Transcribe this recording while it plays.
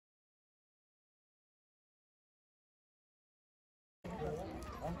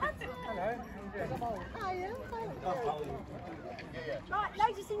Hiya. Right,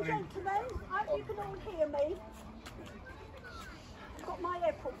 ladies and gentlemen, I hope you can all hear me. I've got my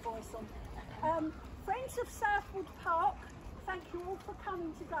airport voice on. Friends of Southwood Park, thank you all for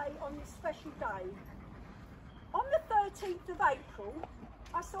coming today on this special day. On the 13th of April,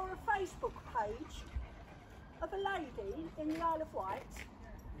 I saw a Facebook page of a lady in the Isle of Wight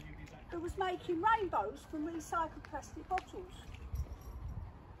who was making rainbows from recycled plastic bottles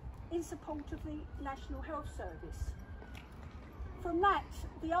in support of the National Health Service. From that,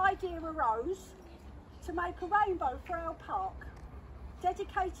 the idea arose to make a rainbow for our park,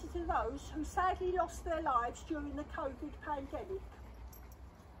 dedicated to those who sadly lost their lives during the COVID pandemic.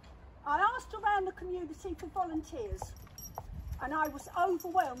 I asked around the community for volunteers, and I was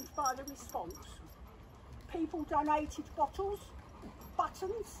overwhelmed by the response. People donated bottles,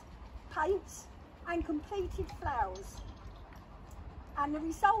 buttons, paints and completed flowers. And the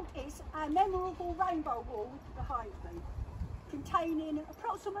result is our memorable rainbow wall behind me, containing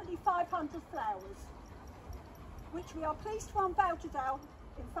approximately 500 flowers, which we are pleased to unveil today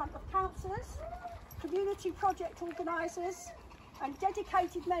in front of councillors, community project organisers and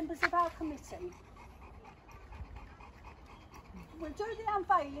dedicated members of our committee. We'll do the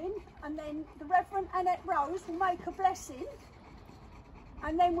unveiling and then the Rev Annette Rose will make a blessing,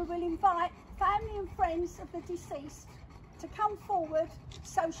 and then we will invite family and friends of the deceased to come forward,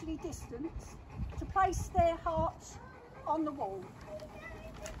 socially distanced, to place their hearts on the wall.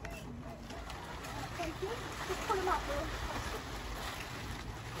 Thank you. Just pull them up, Will.